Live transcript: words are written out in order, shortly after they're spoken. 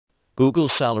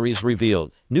Google salaries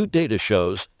revealed. New data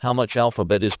shows how much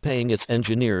Alphabet is paying its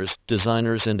engineers,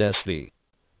 designers, and SV.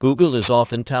 Google is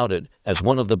often touted as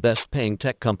one of the best-paying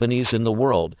tech companies in the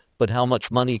world, but how much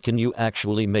money can you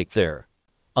actually make there?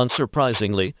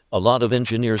 Unsurprisingly, a lot of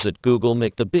engineers at Google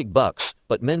make the big bucks,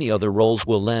 but many other roles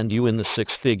will land you in the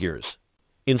six figures.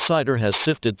 Insider has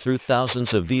sifted through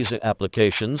thousands of visa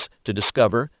applications to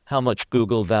discover how much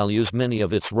Google values many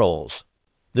of its roles.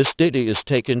 This data is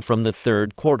taken from the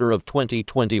third quarter of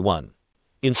 2021.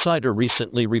 Insider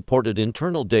recently reported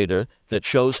internal data that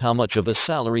shows how much of a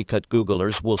salary cut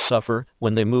Googlers will suffer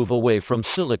when they move away from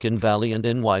Silicon Valley and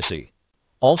NYC.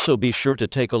 Also be sure to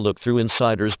take a look through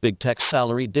Insider's Big Tech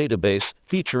Salary Database,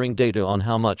 featuring data on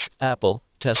how much Apple,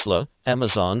 Tesla,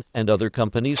 Amazon, and other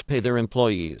companies pay their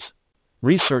employees.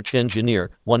 Research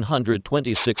Engineer,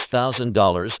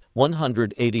 $126,000,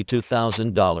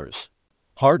 $182,000.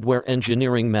 Hardware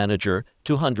Engineering Manager,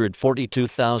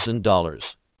 $242,000.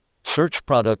 Search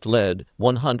Product Lead,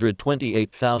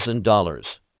 $128,000.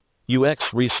 UX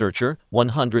Researcher,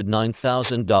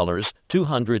 $109,000,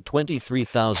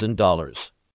 $223,000.